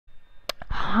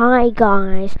Hi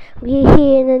guys, we're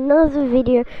here in another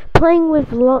video playing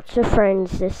with lots of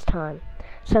friends this time.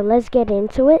 So let's get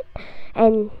into it,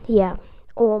 and yeah,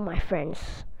 all my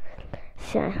friends.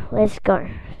 So let's go.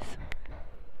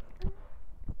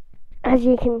 As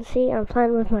you can see, I'm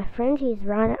playing with my friend. He's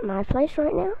right at my place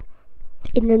right now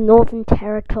in the Northern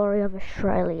Territory of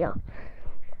Australia.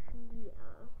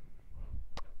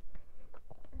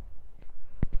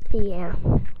 Yeah.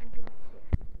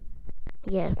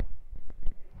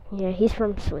 Yeah, he's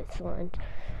from Switzerland.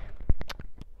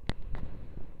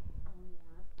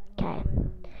 Okay.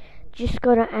 Just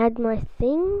gotta add my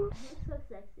things. So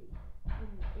sexy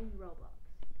in Roblox.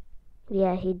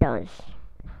 Yeah, he does.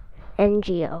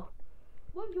 NGO.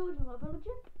 Bonjour, je m'appelle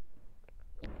Jim.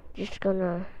 Just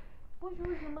gonna.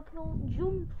 Bonjour, je m'appelle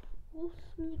Jim.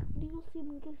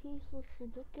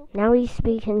 Now he's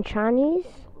speaking Chinese.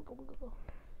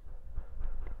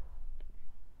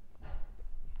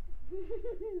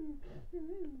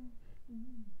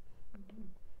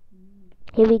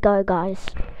 Here we go, guys.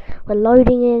 We're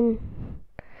loading in.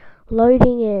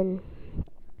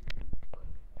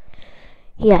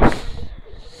 Yes.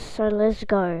 So let's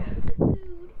go. Dude, he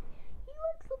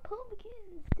likes the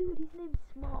pumpkins. Dude, his name's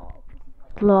Small.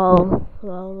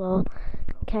 Lol.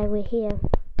 Okay, we're here.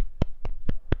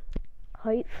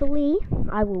 Hopefully,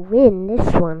 I will win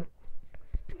this one.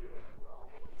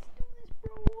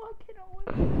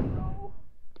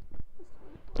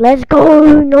 Let's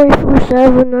go! No full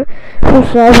server.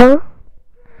 Let's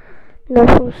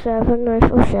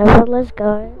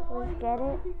go.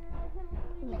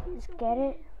 Let's get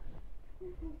it.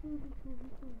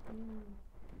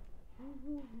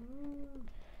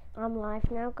 I'm live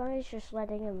now, guys, just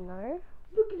letting him know.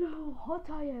 Look at how hot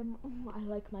I am. I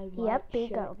like my white Yep, big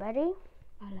shirt. girl, Betty.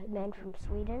 I like Man from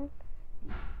Sweden.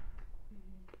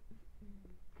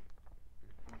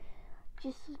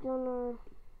 Just gonna...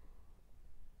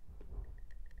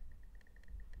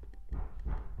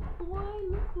 Boy,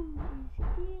 look who is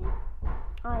here.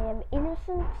 I am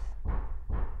innocent.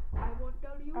 I won't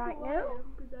tell you Right who now? I am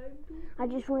because I'm too... I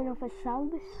just went off a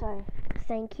sub, so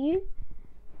thank you.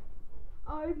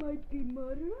 I might be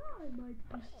murderer, I might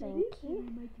be Thank sadist, you. I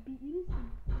might be innocent.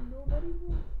 Nobody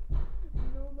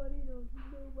knows.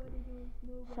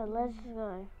 So let's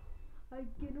go. I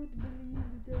cannot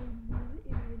believe that I'm really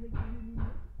like women.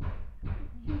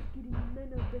 Just kidding, men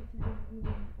are better than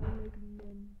women. I like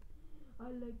men. I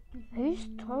like kissing. Who's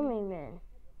Tommy, man?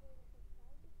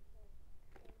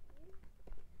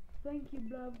 Thank you,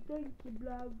 Blav. I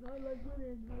like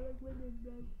women,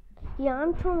 Blav. Yeah,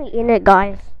 I'm Tommy in it,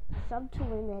 guys. Sub to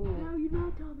women. No, you're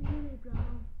not Tommy in it, bro.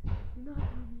 You're not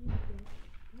Tommy in it.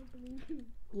 I don't believe you.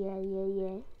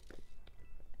 Yeah.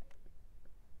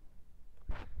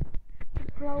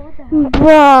 Bro, what the heck?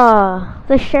 Bruh,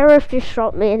 the sheriff just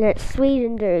shot me and it's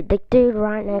Sweden, dude. The dude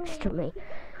right next to me.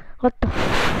 What the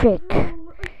frick? No,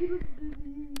 I cannot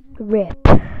believe it. Rip. I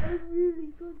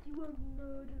really thought you were a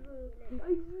murderer. I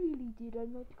really did.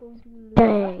 I'm not going to lie.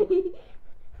 Dang.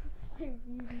 I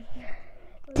really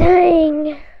did.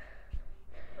 Dang.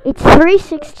 It's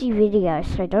 360 video,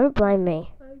 so don't blame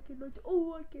me. I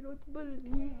cannot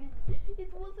believe it.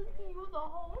 It wasn't you the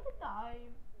whole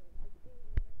time.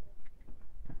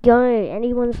 Yo,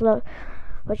 anyone's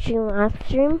watching live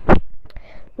stream?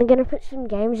 I'm gonna put some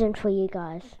games in for you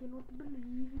guys. I cannot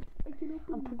believe it.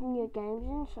 I'm putting your games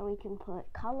in so we can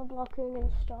put color blocking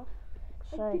and stuff.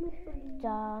 So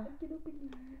the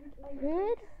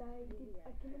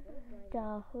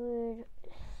hood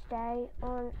stay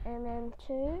on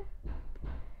MM2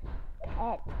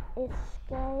 at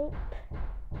escape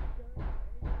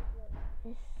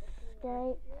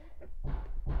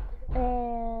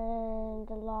and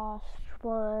the last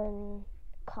one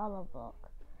color block.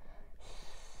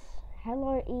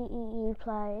 Hello EEE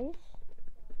plays.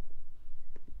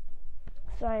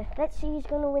 So let's see who's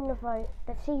gonna win the vote.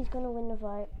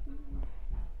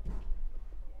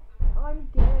 I'm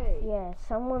gay. Yeah,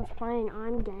 someone's playing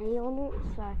I'm gay on it,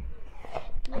 so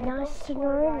Yeah, nice to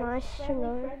know.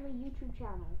 Friendly YouTube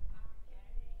channel.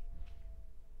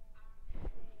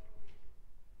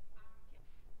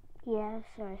 Yeah,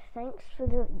 so thanks for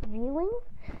the viewing.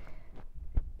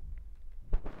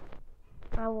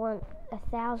 I want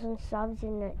 1,000 subs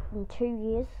in 2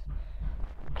 years,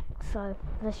 so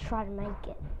let's try to make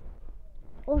it.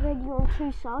 Already on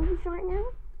 2 subs right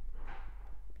now.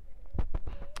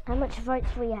 How much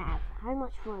votes do we have? How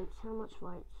much votes?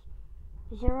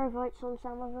 0 votes on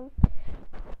some of them.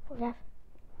 Yeah.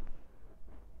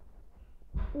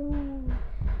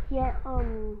 Yeah,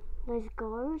 let's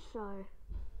go, so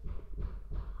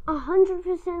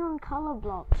 100% on color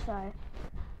block, so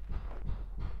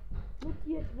Not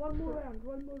yet. One more round.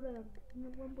 One more round.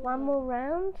 One more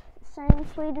round. Same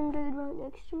Sweden dude right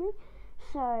next to me.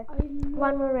 So,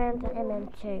 one more round to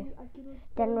MM2.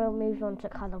 Then we'll move on to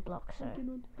color block. So, I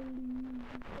cannot believe it.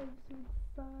 I'm so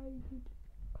excited.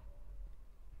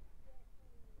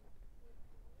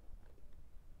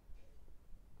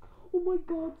 Oh my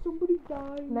god, somebody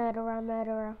died. murderer,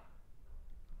 murderer.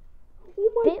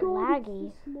 Oh my Bit god, laggy.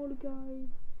 it's the small guy.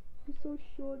 He's so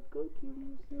short. Go kill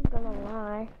yourself. Gonna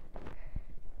lie.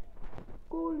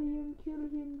 Go Liam, kill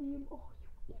him, Liam. Oh,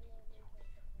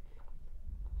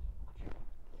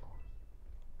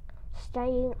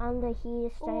 Staying under here,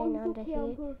 staying under he's a here.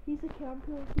 camper. He's a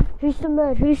camper. Who's the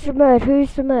murd? Who's the murd?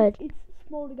 Who's the murd? It's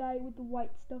small guy with the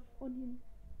white stuff on him.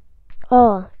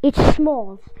 Oh, it's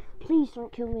Smalls. Please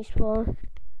don't kill me, Smalls.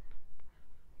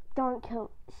 Don't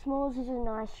kill. Smalls is a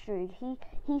nice dude. He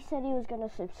said he was gonna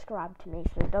subscribe to me,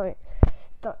 so don't.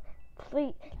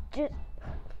 Please, just.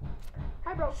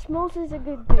 Hi, bro. Smalls is a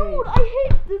good dude. Dude, I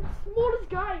hate the smallest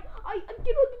guy. I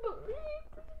cannot believe.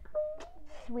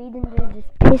 Sweden dude is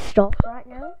pissed off right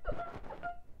now.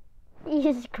 He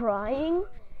is crying.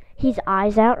 His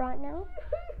eyes out right now.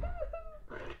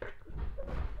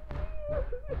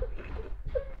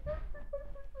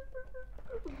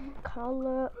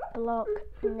 Color block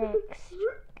next,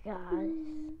 guys.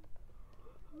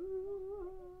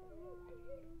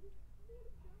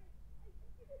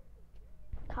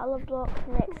 Color block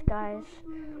next, guys.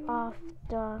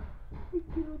 After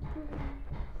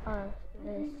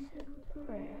this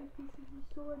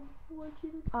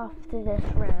after this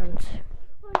round.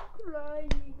 I'm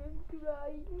crying.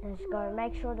 Let's go.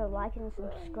 Make sure to like and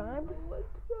subscribe.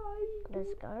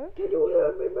 Let's go. Can you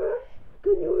hear me, man?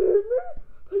 Can you hear me?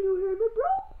 Can you hear me,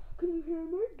 bro? Can you hear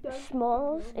me?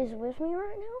 Smalls is with me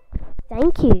right now.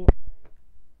 Thank you.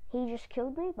 He just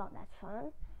killed me, but that's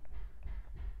fine.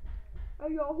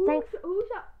 Hey, yo,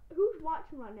 who's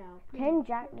watching right now? Can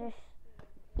Jack just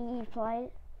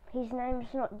play? His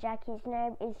name's not Jack. His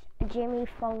name is Jimmy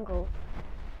Fungal.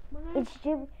 It's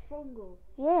Jimmy Fungal.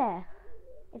 Yeah.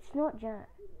 It's not Jack.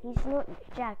 He's not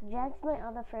Jack. Jack's my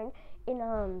other friend.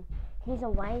 He's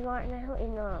away right now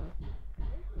in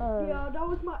yeah, that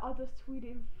was my other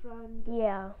Sweden friend.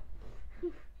 Yeah.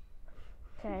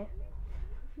 Okay.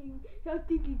 I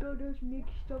think he got us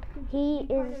mixed up. He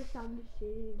kind is of sound the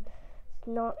same.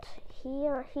 not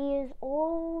here. He is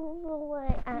all the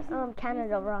way at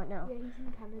Canada right now. Yeah, he's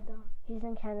in Canada. He's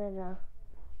in Canada.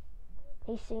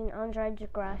 He's seen Andre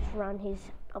DeGrasse run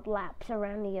his laps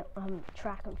around the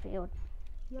track and field.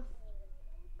 Yes.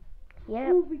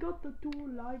 Yeah. Oh, we got the 2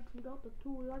 likes. We got the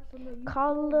 2 likes on the YouTube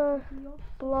Color video.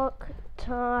 block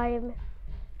time.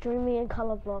 Dreamy and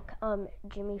color block.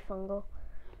 Jimmy Fungal.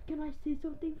 Can I say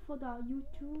something for the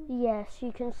YouTube? Yes,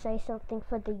 you can say something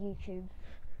for the YouTube.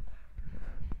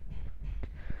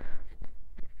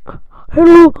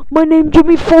 Hello, my name's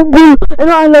Jimmy Fungal, and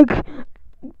I like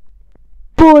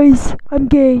boys. I'm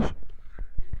gay.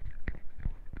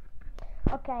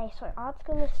 Okay, so Art's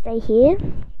gonna stay here.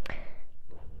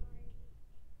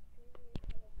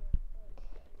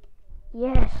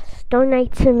 Yes,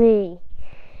 donate to me.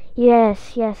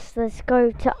 Yes, let's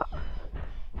go to...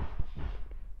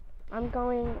 I'm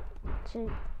going to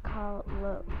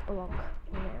color block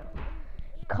now.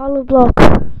 Color block.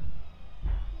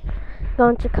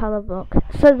 Going to color block.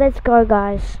 So let's go,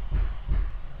 guys.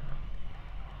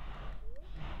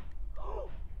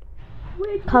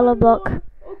 Wait, Color block.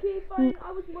 Okay, fine.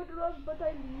 I was murdered, but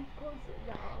I leave because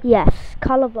Yes,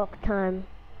 color block time.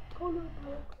 Color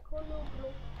block, color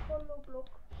block, color block.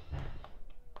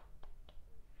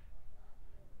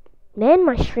 Man,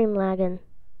 my stream lagging.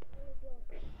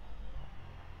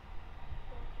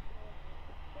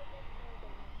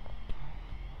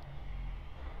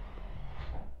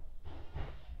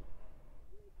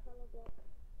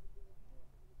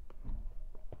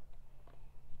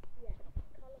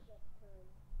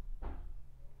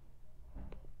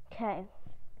 Okay.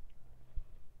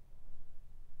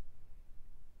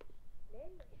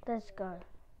 Let's go.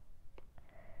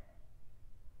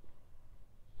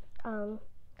 So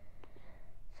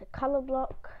color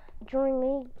block. Join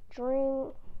me,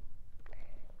 guys.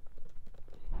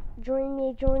 Join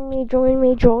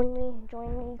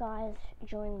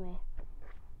me.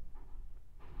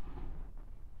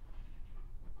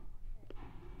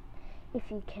 If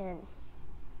you can.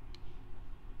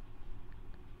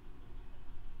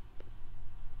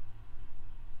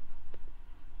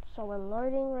 So we're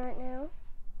loading right now.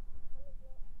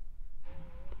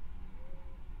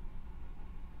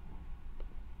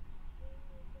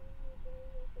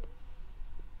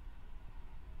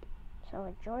 So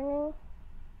we're joining.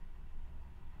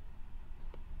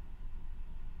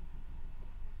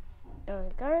 there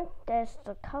we go. There's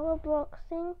the color block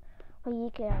thing where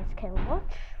you guys can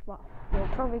watch. Well, you're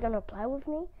probably gonna play with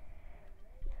me.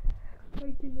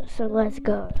 So let's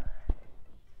go.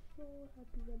 So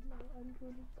happy right now. I'm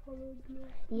going to color block.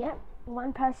 Yep,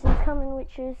 one person's coming,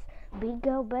 which is Big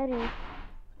Girl Betty.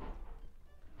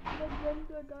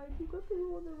 Magenta, guys. You got to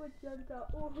hold the magenta.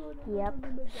 Oh, Yep,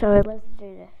 so let's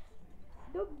do this.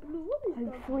 The blue, what is that?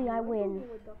 Hopefully I win. I don't know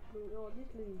what that blue. Oh, this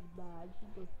lady is bad. She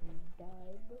just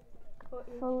died.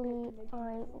 Hopefully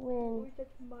I win.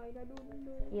 That's mine. I don't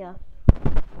know. Yeah.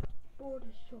 Oh,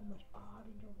 there's so much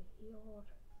orange over here.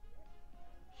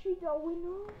 She's a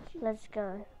winner. Let's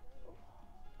go.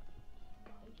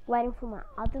 Waiting for my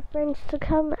other friends to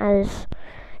come as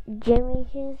Jimmy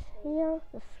is here,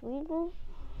 the Sweden.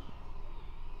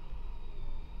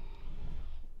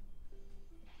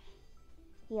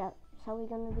 Yep, so we're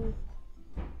gonna be...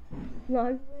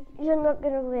 No, you're not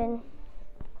gonna win.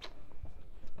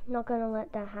 Not gonna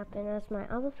let that happen as my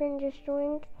other friend just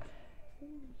joined.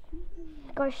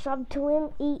 Go sub to him,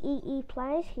 EEE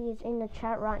Plays. He is in the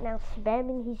chat right now,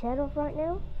 spamming his head off right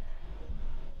now.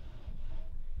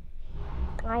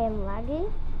 I am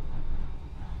laggy.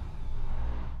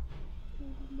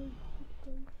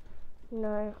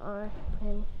 No, I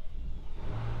am.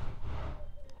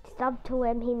 Sub to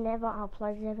him, he never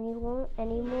uploads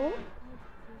anymore.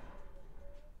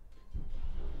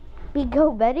 Big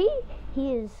Girl Betty,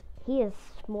 he is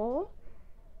small.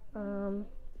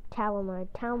 Tower mode.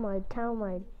 Just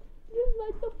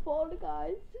like the Fall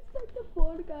Guys. Just like the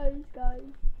Fall Guys,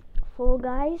 guys. Fall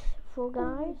Guys. Oh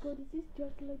my god, is this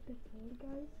just like the Fall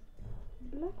Guys?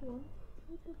 Black one?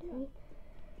 What the black?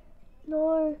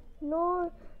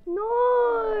 No!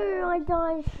 I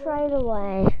died straight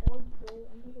away.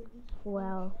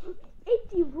 Well.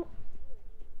 80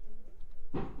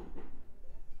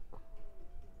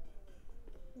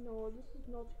 No, this is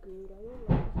not good. I don't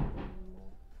like this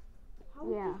anymore. How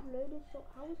is this lady so...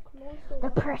 How is Chloe so...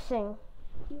 Depressing.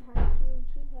 She happy.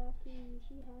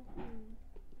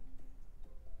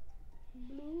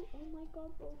 Blue, oh my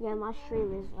god, bro. Yeah, my stream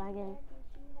is lagging.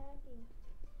 She happy.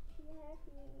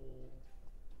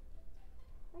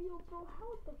 Hey, yo, bro,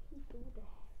 how does he do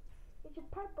that? It's a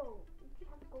purple. You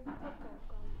just have to go purple,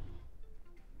 guys.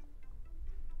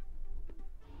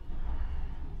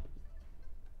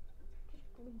 Just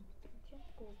green. Just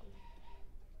go green.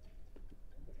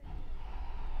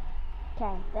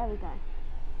 Okay, there we go.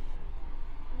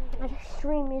 My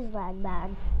stream is lag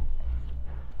bad.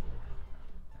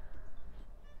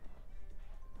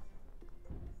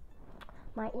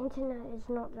 My internet is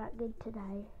not that good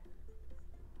today.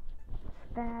 It's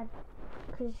bad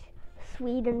because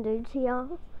Sweden dudes here.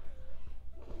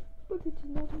 But it's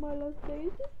not my last day.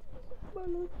 Is it? This is my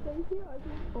last day here. I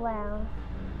don't. Wow.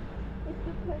 It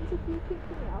depends if you kick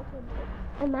me out or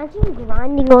not. Imagine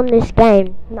grinding on this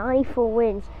game. 94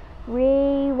 wins.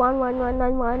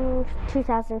 1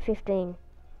 2015.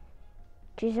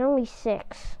 She's only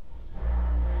 6.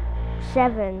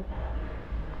 7.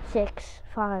 6.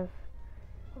 5.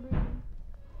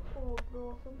 Oh,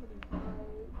 bro, somebody died.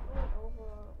 Oh, over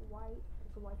white.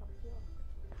 It's a white up here.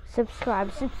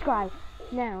 Subscribe.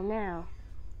 Now.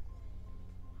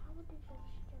 How would they go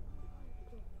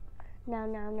still?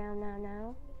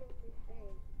 Now.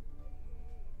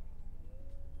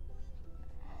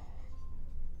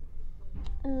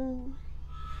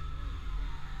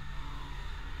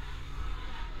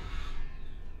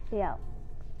 Yeah.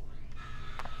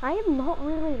 I am not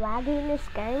really lagging in this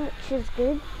game, which is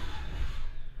good.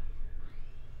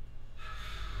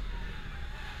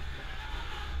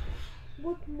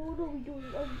 What mode are we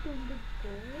doing? Are we doing the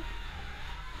goal?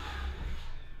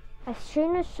 As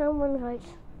soon as someone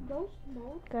votes Ghost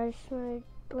mode? Ghost mode,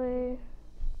 blue,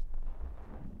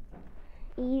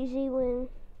 easy win.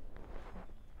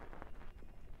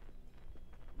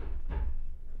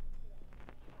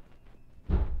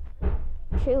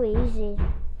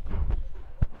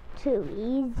 Too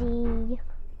easy.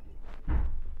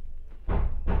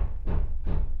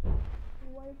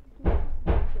 Why is this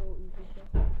so easy?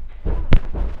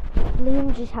 Liam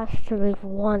just has to move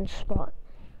one spot.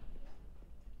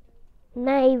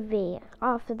 Navy,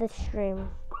 after the stream.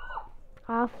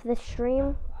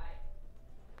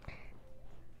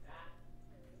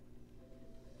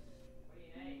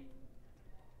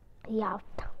 Yeah.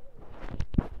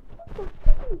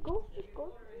 Ghost just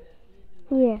goes.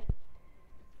 Yeah.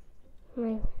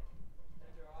 Maybe. I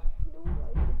don't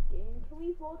like this game. Can we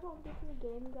vote on different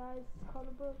game, guys?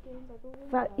 Caliber games, I don't really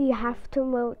But like you have to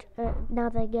vote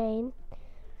another game.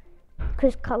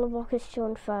 Because Color Block is still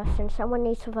in first and someone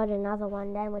needs to vote another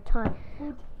one, then we're tied.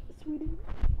 Sweden.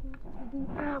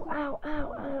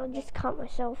 Ow, just cut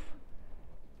myself.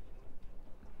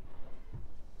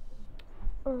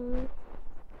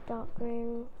 Dark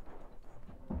green.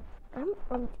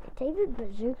 David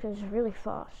Bazooka's really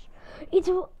fast.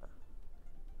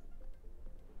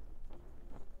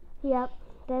 Yep,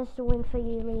 there's the win for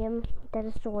you, Liam. That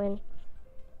is the win.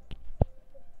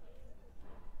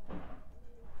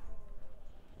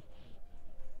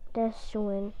 That's the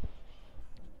win.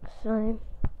 So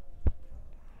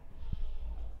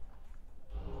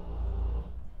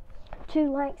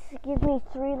 2 likes give me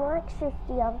 3 likes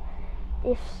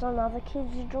if some other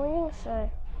kids are joining. So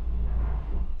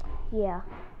yeah,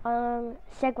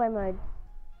 Segway mode,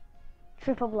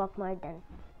 triple block mode then.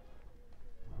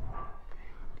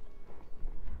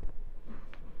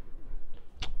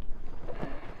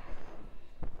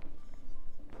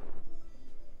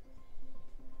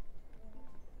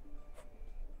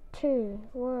 Two,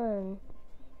 1.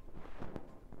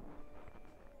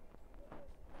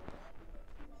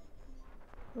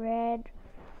 Red.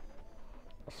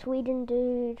 Sweden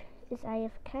dude is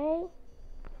AFK.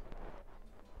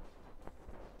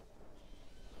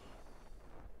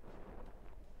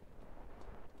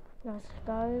 Let's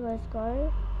go, let's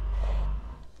go.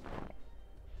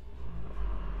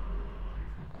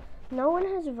 No one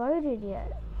has voted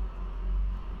yet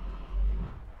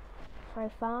so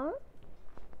far.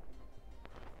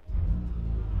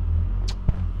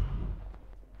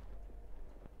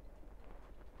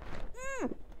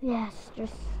 Yes,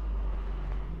 just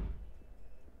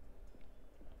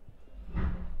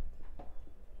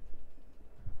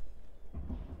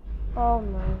oh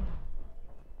no.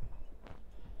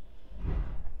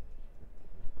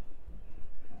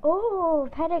 Oh,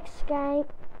 Pet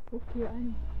Escape. Okay,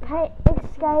 I'm. Pet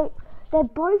Escape. They're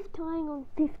both tying on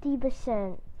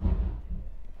 50%.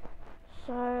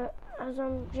 So as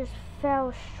I'm just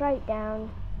fell straight down.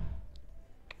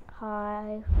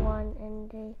 Hi, 1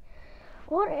 ND.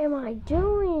 What am I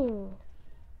doing?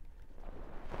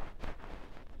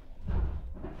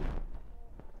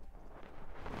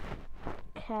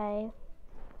 Okay.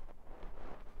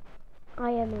 I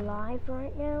am live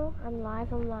right now. I'm live.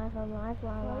 Guys, I'm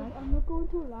not going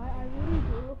to lie, I really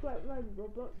do look like my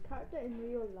Roblox character in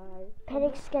real life. Pet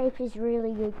Escape is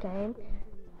really good game.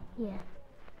 Yeah.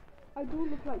 I do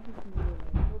look like this in real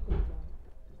life, not gonna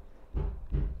lie.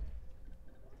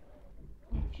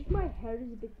 Just my hair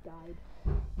is a bit dyed.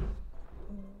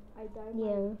 I dyed my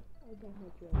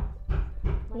dreads.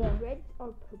 My dreads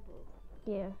are purple.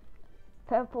 Yeah.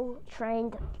 Purple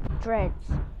trained dreads.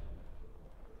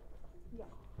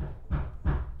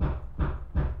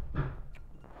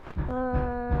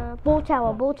 Ball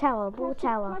tower.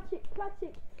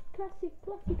 Classic.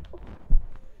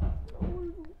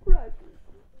 Oh, classic.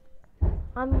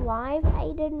 I'm live,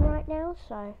 Aiden, right now,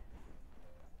 so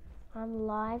I'm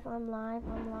live.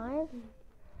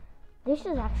 This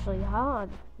is actually hard,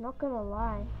 not gonna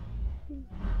lie.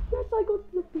 Yes, I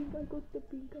got the pink.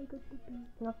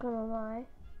 Not gonna lie.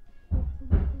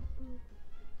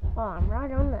 Oh, I'm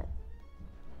right on it.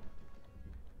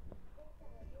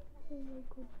 Oh my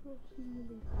god, so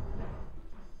silly.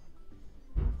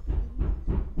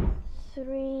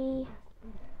 3.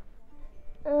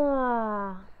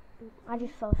 I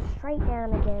just fell straight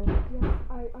down again. Yes,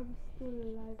 I'm still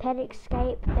alive. Pet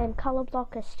Escape and Color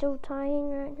Block are still tying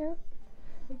right now.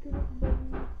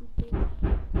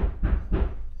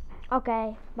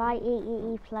 Okay, bye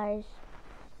EEE plays.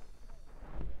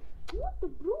 What the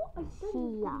bro? I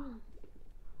See ya.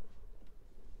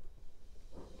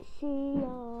 See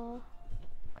ya.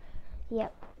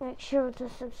 Yep, make sure to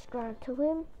subscribe to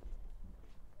him.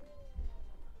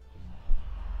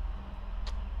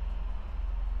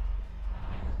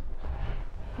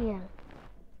 Yeah.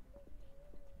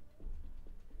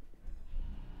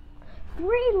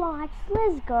 3 likes,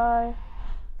 let's go.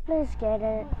 Let's get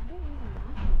it.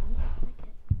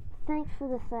 Thanks for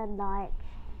the 3rd like.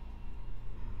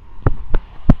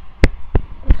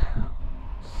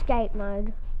 Escape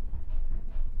mode.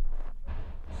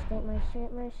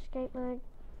 Escape mode.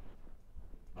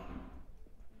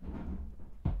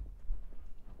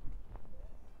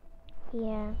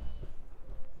 Yeah.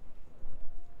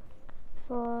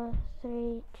 4,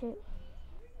 3, 2.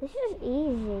 This is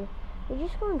easy. We're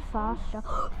just going faster.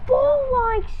 4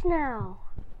 likes now.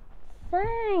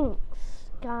 Thanks,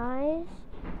 guys.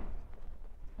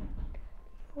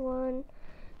 1.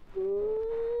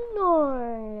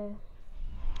 No.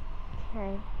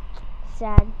 Okay.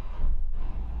 Sad.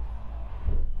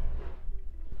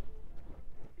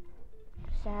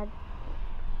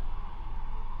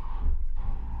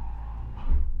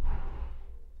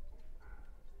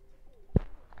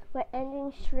 We're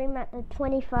ending stream at the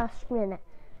 21st minute.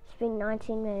 It's been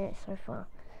 19 minutes so far.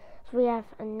 So we have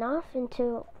enough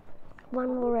until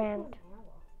one more round.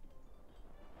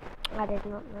 I did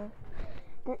not know.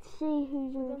 Let's see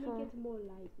who's in Then we front. get more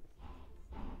likes.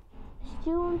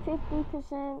 Still on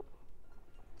 50%.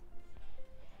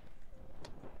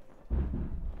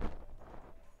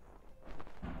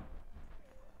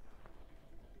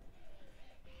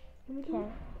 Okay.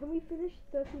 Can we finish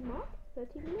 30 mark?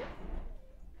 30 minutes?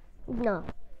 No.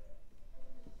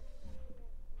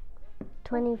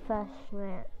 21st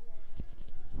minute.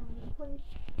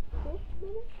 25th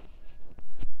minute?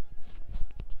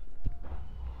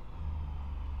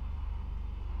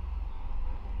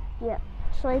 Yeah.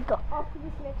 So I got After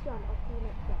this next round, after the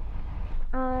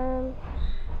next round.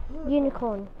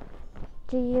 unicorn.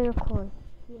 The unicorn.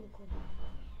 Unicorn.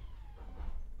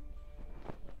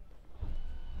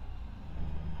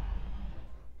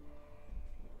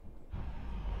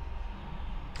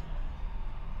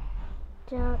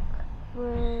 Duck.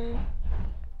 Bird.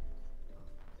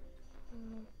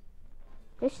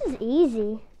 This is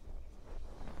easy.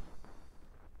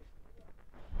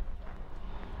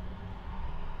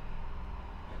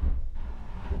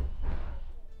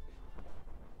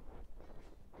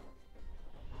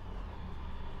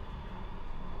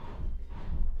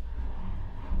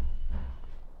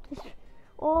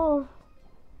 Oh.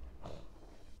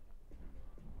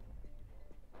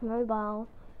 Mobile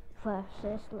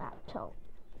versus laptop.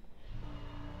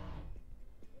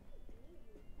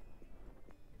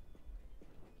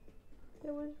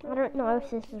 I don't know if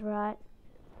this is right.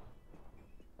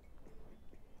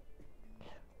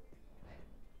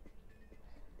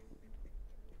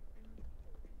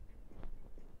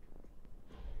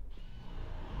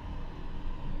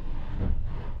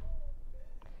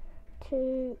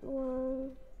 Two,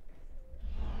 one.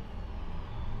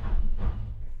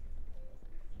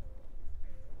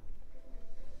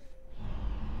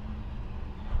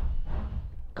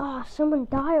 Gosh, someone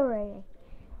died already.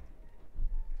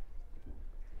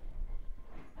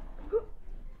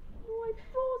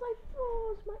 I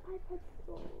froze. My iPad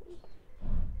froze.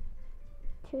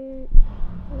 Two,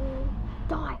 one,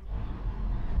 die.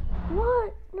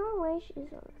 What? No way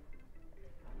she's on.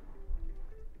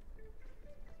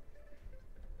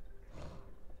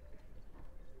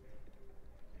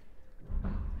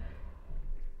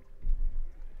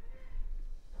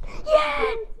 Yes!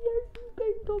 Yes, you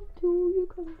came top 2. You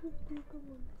come top 2. Come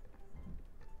on.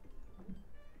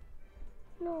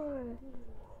 No.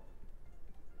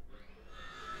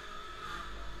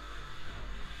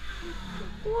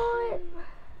 What?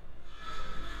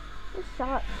 This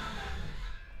sucks.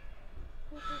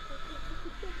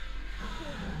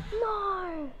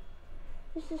 No!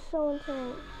 This is so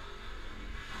insane.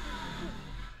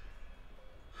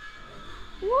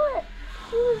 What?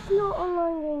 She was not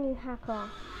online game, you hacker.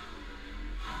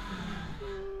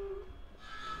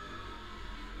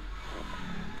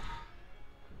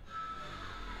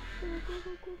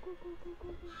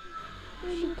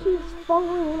 She keeps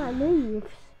following my moves.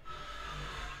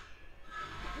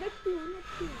 Let's see.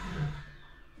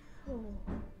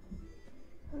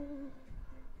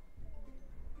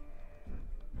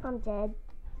 I'm dead.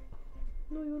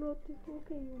 No, you're not.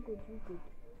 Okay, you're good.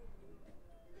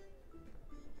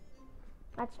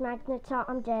 That's Magnetar,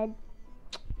 I'm dead.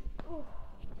 Oh,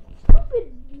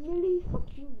 stupid Lily. Fuck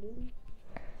you, Lily.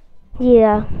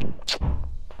 Yeah.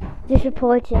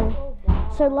 Disappointing. Oh,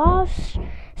 wow. So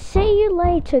see you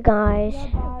later guys.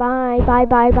 Yeah,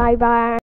 Bye.